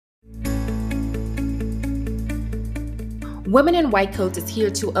Women in White Coats is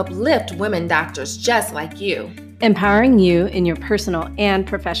here to uplift women doctors just like you, empowering you in your personal and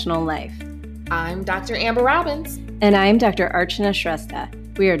professional life. I'm Dr. Amber Robbins. And I'm Dr. Archana Shrestha.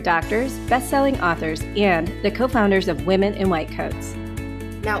 We are doctors, best-selling authors, and the co-founders of Women in White Coats.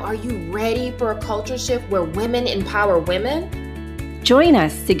 Now, are you ready for a culture shift where women empower women? Join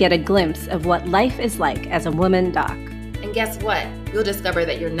us to get a glimpse of what life is like as a woman doc. And guess what? You'll discover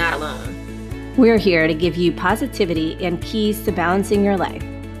that you're not alone. We're here to give you positivity and keys to balancing your life.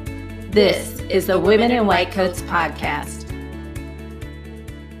 This is the Women in White Coats podcast.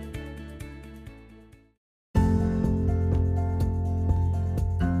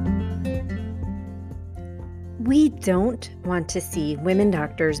 We don't want to see women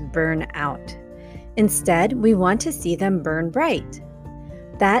doctors burn out. Instead, we want to see them burn bright.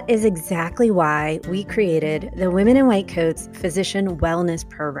 That is exactly why we created the Women in White Coats Physician Wellness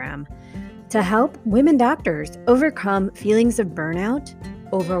Program to help women doctors overcome feelings of burnout,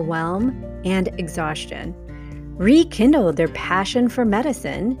 overwhelm, and exhaustion, rekindle their passion for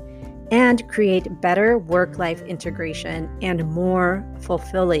medicine, and create better work-life integration and more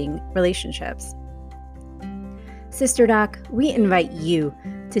fulfilling relationships. Sister Doc, we invite you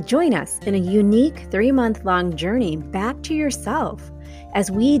to join us in a unique 3-month-long journey back to yourself as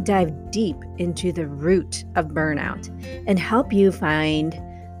we dive deep into the root of burnout and help you find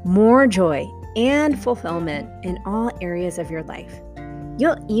more joy and fulfillment in all areas of your life.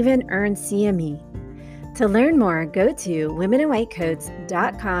 You'll even earn CME. To learn more, go to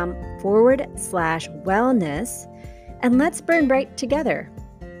womeninwhitecoats.com/wellness and let's burn bright together.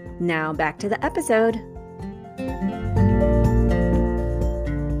 Now back to the episode.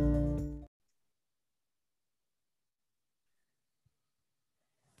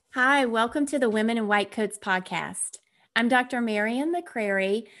 Hi, welcome to the Women in White Coats podcast. I'm Dr. Marian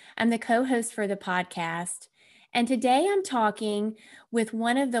McCrary. I'm the co-host for the podcast. And today I'm talking with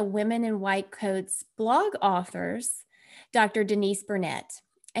one of the Women in White Coats blog authors, Dr. Denise Burnett.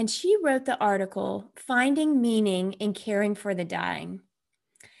 And she wrote the article, Finding Meaning in Caring for the Dying.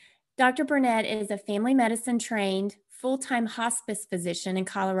 Dr. Burnett is a family medicine trained full-time hospice physician in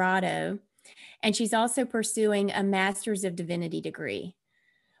Colorado. And she's also pursuing a Master's of Divinity degree.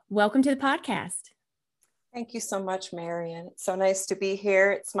 Welcome to the podcast. Thank you so much, Marian. It's so nice to be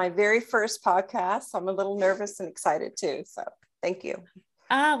here. It's my very first podcast. I'm a little nervous and excited too. So thank you.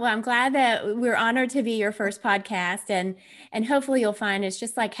 Well, I'm glad that we're honored to be your first podcast, and hopefully you'll find it's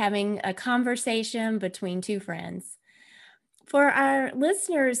just like having a conversation between two friends. For our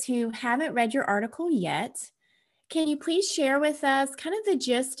listeners who haven't read your article yet, can you please share with us kind of the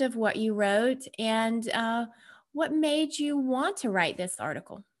gist of what you wrote and what made you want to write this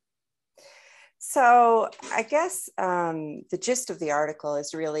article? So I guess the gist of the article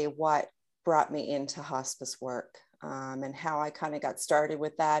is really what brought me into hospice work and how I kind of got started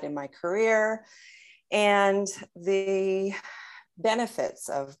with that in my career and the benefits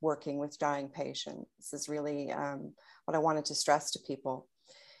of working with dying patients. This is really what I wanted to stress to people.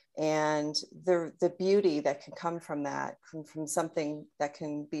 And the beauty that can come from that, from something that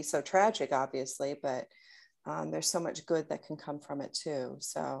can be so tragic, obviously, but there's so much good that can come from it too.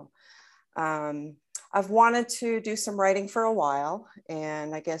 So I've wanted to do some writing for a while,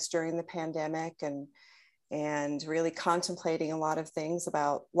 and I guess during the pandemic and really contemplating a lot of things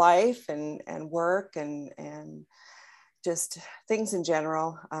about life and work and just things in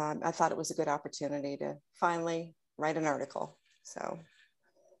general, I thought it was a good opportunity to finally write an article. So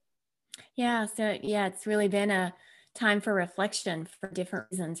it's really been a time for reflection for different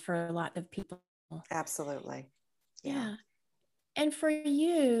reasons for a lot of people. Absolutely. Yeah. And for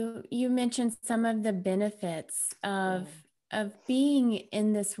you, you mentioned some of the benefits of being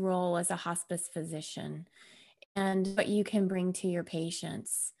in this role as a hospice physician and what you can bring to your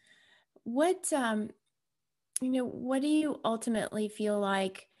patients. What do you ultimately feel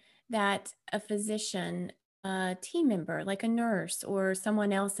like that a physician, a team member, like a nurse or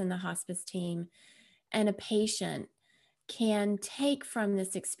someone else in the hospice team, and a patient can take from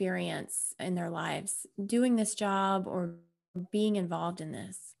this experience in their lives, doing this job or being involved in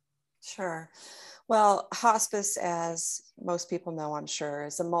this? Sure. Well, hospice, as most people know, I'm sure,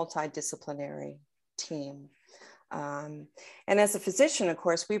 is a multidisciplinary team. And as a physician, of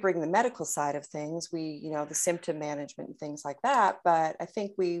course, we bring the medical side of things, the symptom management and things like that. But I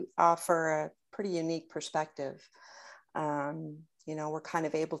think we offer a pretty unique perspective. We're kind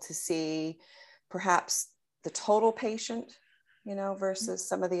of able to see perhaps the total patient, versus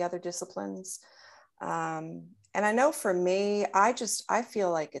some of the other disciplines. And I know for me, I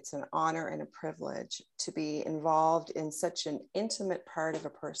feel like it's an honor and a privilege to be involved in such an intimate part of a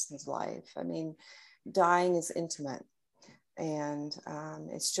person's life. I mean, dying is intimate. And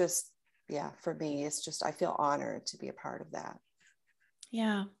it's just, yeah, for me, it's just, I feel honored to be a part of that.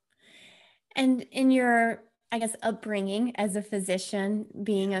 Yeah. And in your, I guess, upbringing as a physician,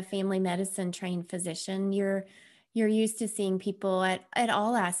 being a family medicine trained physician, you're used to seeing people at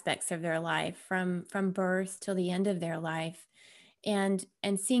all aspects of their life, from birth till the end of their life, and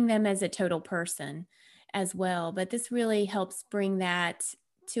seeing them as a total person as well. But this really helps bring that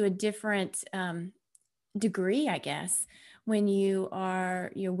to a different degree, I guess, when you're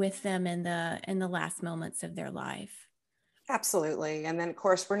with them in the last moments of their life. Absolutely. And then, of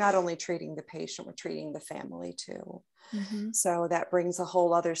course, we're not only treating the patient, we're treating the family too. Mm-hmm. So that brings a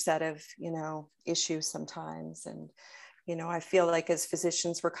whole other set of, issues sometimes. And, I feel like as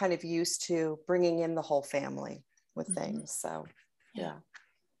physicians, we're kind of used to bringing in the whole family with Mm-hmm. things. So, yeah.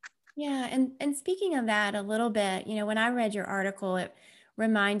 Yeah. And speaking of that a little bit, when I read your article, it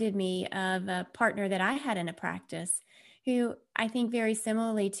reminded me of a partner that I had in a practice who, I think very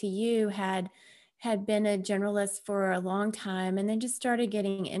similarly to you, had been a generalist for a long time, and then just started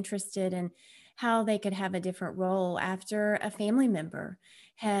getting interested in how they could have a different role after a family member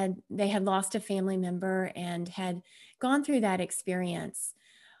had lost a family member and had gone through that experience.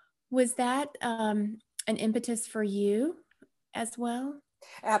 Was that an impetus for you as well?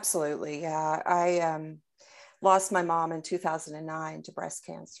 Absolutely. Yeah. I lost my mom in 2009 to breast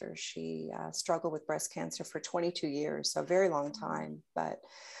cancer. She struggled with breast cancer for 22 years, so a very long time, but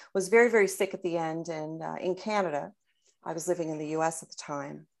was very, very sick at the end. And in Canada, I was living in the US at the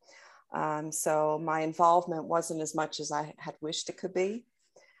time. So my involvement wasn't as much as I had wished it could be.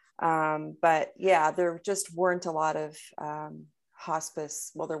 But yeah, there just weren't a lot of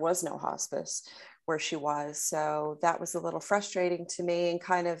hospice. Well, there was no hospice where she was. So that was a little frustrating to me and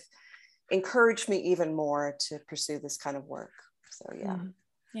kind of encouraged me even more to pursue this kind of work. So yeah.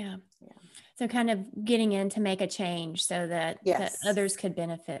 Yeah. So kind of getting in to make a change so that others could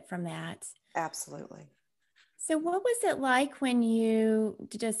benefit from that. Absolutely. So what was it like when you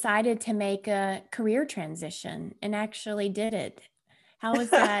decided to make a career transition and actually did it? How was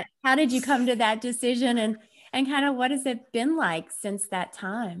that? How did you come to that decision, and kind of what has it been like since that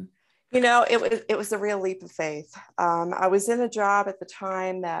time? It was a real leap of faith. I was in a job at the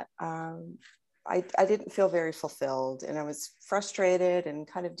time that I didn't feel very fulfilled, and I was frustrated and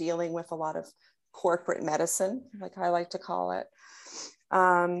kind of dealing with a lot of corporate medicine, like I like to call it.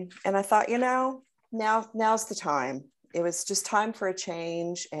 And I thought, now's the time. It was just time for a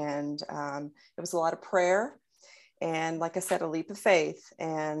change, and it was a lot of prayer. And like I said, a leap of faith.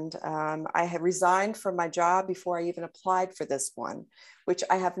 And I had resigned from my job before I even applied for this one, which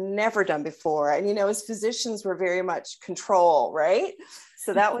I have never done before. And, as physicians, we're very much control, right?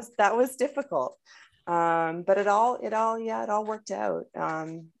 So that was difficult. But it all worked out.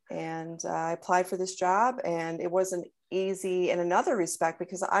 And I applied for this job, and it wasn't easy in another respect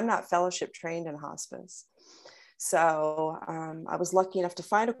because I'm not fellowship trained in hospice. So I was lucky enough to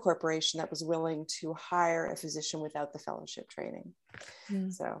find a corporation that was willing to hire a physician without the fellowship training.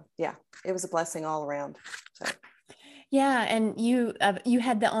 So yeah, it was a blessing all around. So. Yeah, and you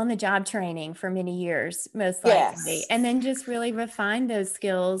had the on-the-job training for many years, most likely, yes. And then just really refined those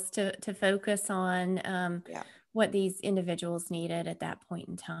skills to focus on what these individuals needed at that point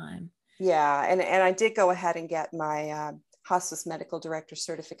in time. Yeah, and I did go ahead and get my hospice medical director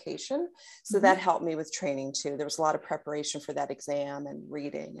certification. So that helped me with training too. There was a lot of preparation for that exam and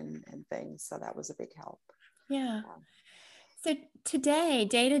reading and things. So that was a big help. Yeah. So today,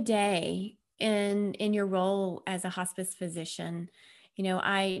 day to day, in your role as a hospice physician,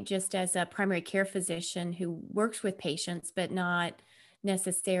 I just as a primary care physician who works with patients, but not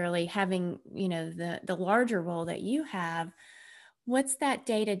necessarily having, the larger role that you have. What's that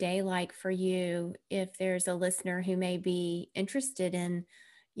day to day like for you if there's a listener who may be interested in,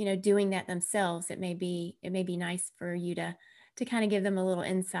 doing that themselves? It may be nice for you to kind of give them a little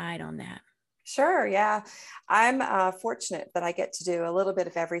insight on that. Sure. Yeah. I'm fortunate that I get to do a little bit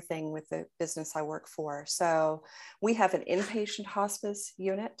of everything with the business I work for. So we have an inpatient hospice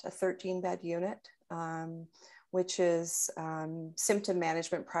unit, a 13-bed unit, which is symptom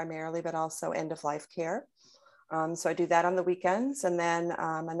management primarily, but also end-of-life care. So I do that on the weekends. And then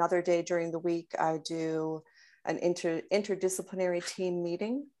another day during the week, I do an interdisciplinary team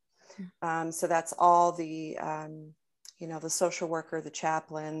meeting. So that's all the, the social worker, the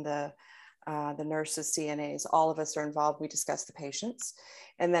chaplain, the nurses, CNAs, all of us are involved. We discuss the patients.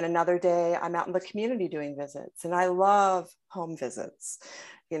 And then another day I'm out in the community doing visits. And I love home visits,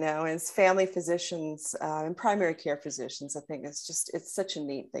 as family physicians and primary care physicians. I think it's such a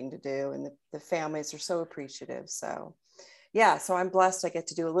neat thing to do. And the families are so appreciative. So yeah, so I'm blessed. I get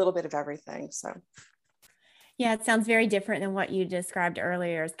to do a little bit of everything. So. Yeah, it sounds very different than what you described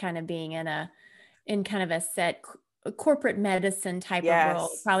earlier as kind of being in kind of a set corporate medicine type of role,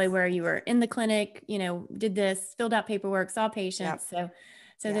 Yes. probably where you were in the clinic, did this, filled out paperwork, saw Yep. patients. So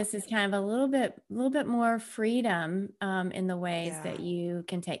Yep. this is kind of a little bit more freedom in the ways Yeah. that you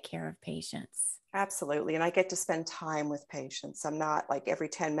can take care of patients. Absolutely. And I get to spend time with patients. I'm not like every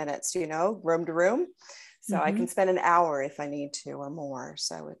 10 minutes, room to room. So I Mm-hmm. can spend an hour if I need to or more.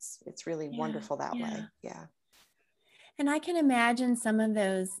 So it's really Yeah, wonderful that yeah. way. Yeah. And I can imagine some of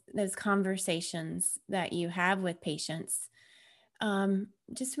those conversations that you have with patients,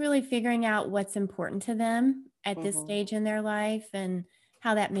 just really figuring out what's important to them at this Hmm. stage in their life and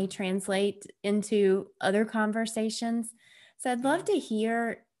how that may translate into other conversations. So I'd love Yeah. to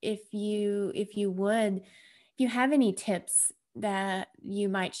hear if you have any tips that you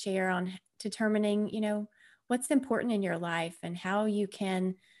might share on determining, what's important in your life and how you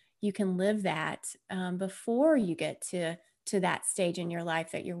can live that before you get to that stage in your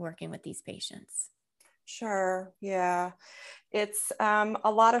life that you're working with these patients. Sure. Yeah. It's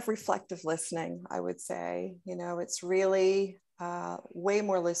a lot of reflective listening, I would say. It's really way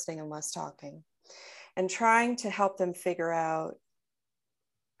more listening and less talking, and trying to help them figure out,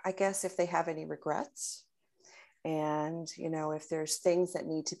 I guess, if they have any regrets, and if there's things that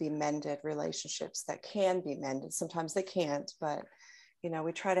need to be mended, relationships that can be mended. Sometimes they can't, but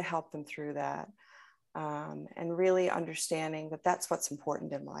we try to help them through that, and really understanding that that's what's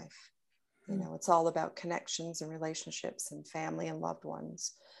important in life. It's all about connections and relationships and family and loved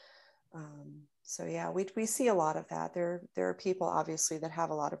ones. So yeah, we see a lot of that. There are people obviously that have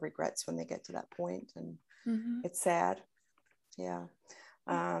a lot of regrets when they get to that point, and Mm-hmm. it's sad. Yeah.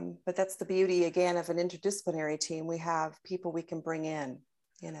 But that's the beauty, again, of an interdisciplinary team. We have people we can bring in,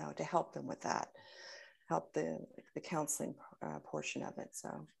 to help them with that, help the counseling portion of it.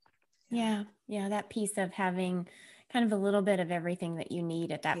 So Yeah, yeah, that piece of having kind of a little bit of everything that you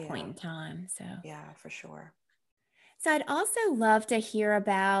need at that point yeah, in time. So, yeah, for sure. so I'd also love to hear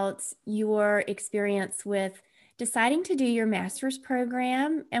about your experience with deciding to do your master's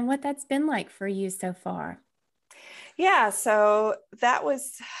program and what that's been like for you so far. Yeah, so that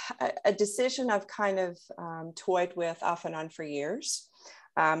was a decision I've kind of toyed with off and on for years.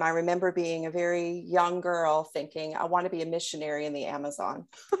 I remember being a very young girl thinking, I want to be a missionary in the Amazon.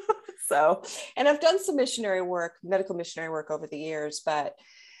 So, and I've done some missionary work, medical missionary work over the years, but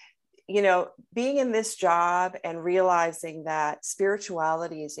being in this job and realizing that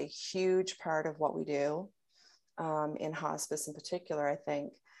spirituality is a huge part of what we do, in hospice in particular, I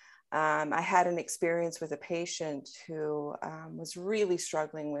think. I had an experience with a patient who was really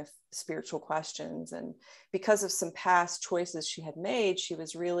struggling with spiritual questions. And because of some past choices she had made, she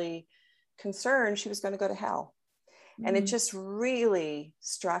was really concerned she was going to go to hell. And it Mm. just really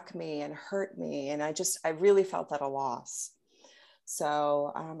struck me and hurt me. And I really felt at a loss.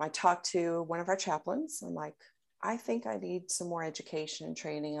 So I talked to one of our chaplains. I'm like, I think I need some more education and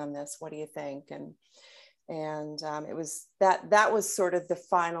training on this. What do you think? And it was that was sort of the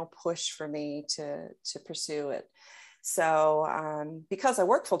final push for me to pursue it. So because I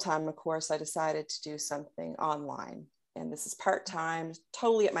work full time, of course, I decided to do something online, and this is part time,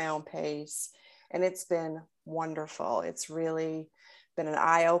 totally at my own pace, and it's been wonderful. It's really been an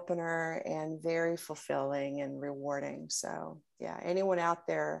eye opener and very fulfilling and rewarding. So yeah, anyone out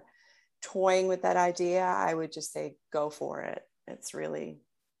there toying with that idea, I would just say go for it. It's really,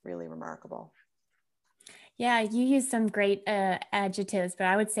 really remarkable. Yeah, you use some great adjectives, but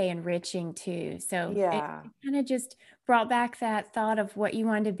I would say enriching too. So it Yeah. kind of just brought back that thought of what you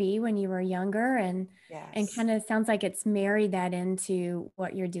wanted to be when you were younger, and Yes. kind of sounds like it's married that into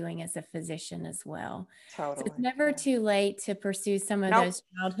what you're doing as a physician as well. So it's Totally. never Yeah. too late to pursue some of Nope. those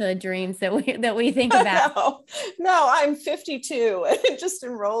childhood dreams that we think about. No, no, I'm 52 and just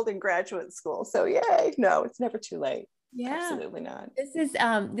enrolled in graduate school. So yay. No, it's never too late. Yeah. Absolutely not.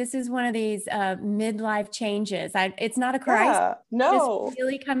 This is one of these midlife changes. It's not a crisis, Yeah. just No.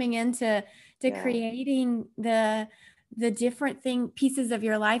 really coming into Yeah. creating the different pieces of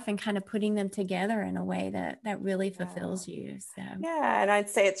your life and kind of putting them together in a way that really Yeah. fulfills you. So Yeah. And I'd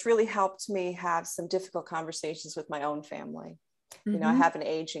say it's really helped me have some difficult conversations with my own family. I mhm. have an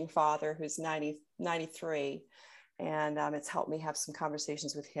aging father who's 93, and it's helped me have some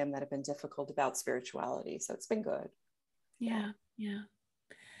conversations with him that have been difficult about spirituality. So it's been good. Yeah. Yeah, yeah.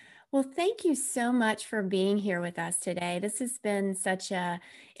 Well, thank you so much for being here with us today. This has been such a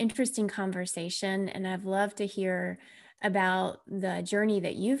interesting conversation, and I've loved to hear about the journey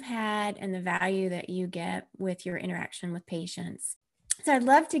that you've had and the value that you get with your interaction with patients. So I'd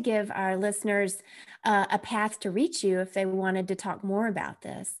love to give our listeners a path to reach you if they wanted to talk more about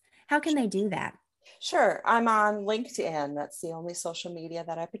this. How can they do that? Sure. I'm on LinkedIn. That's the only social media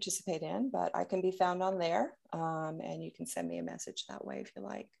that I participate in, but I can be found on there. And you can send me a message that way if you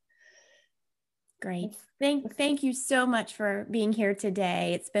like. Great. Thank you so much for being here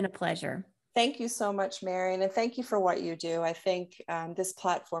today. It's been a pleasure. Thank you so much, Marion, and thank you for what you do. I think this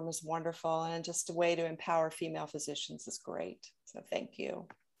platform is wonderful, and just a way to empower female physicians is great. So thank you.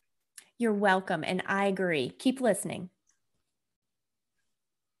 You're welcome, and I agree. Keep listening.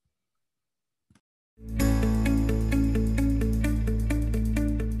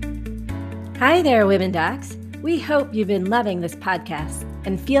 Hi there, Women Docs. We hope you've been loving this podcast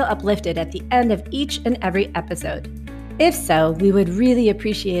and feel uplifted at the end of each and every episode. If so, we would really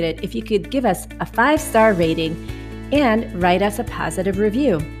appreciate it if you could give us a 5-star rating and write us a positive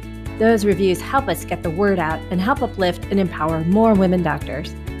review. Those reviews help us get the word out and help uplift and empower more women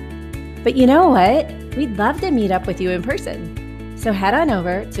doctors. But you know what? We'd love to meet up with you in person. So head on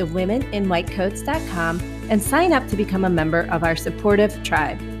over to womeninwhitecoats.com and sign up to become a member of our supportive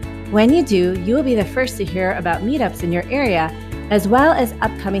tribe. When you do, you will be the first to hear about meetups in your area, as well as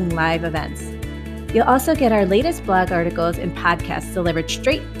upcoming live events. You'll also get our latest blog articles and podcasts delivered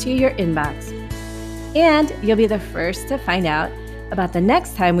straight to your inbox. And you'll be the first to find out about the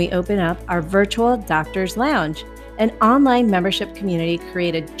next time we open up our virtual Doctors Lounge, an online membership community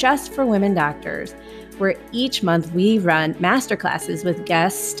created just for women doctors, where each month we run masterclasses with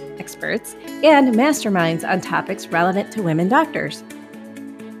guest experts and masterminds on topics relevant to women doctors.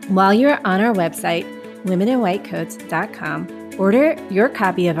 While you're on our website, womeninwhitecoats.com, order your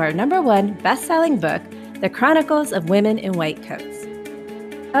copy of our #1 best-selling book, The Chronicles of Women in White Coats.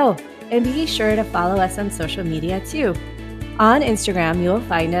 Oh, and be sure to follow us on social media too. On Instagram, you'll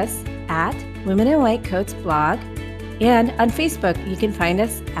find us at Women in White Coats blog, and on Facebook, you can find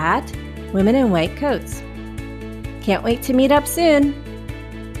us at Women in White Coats. Can't wait to meet up soon.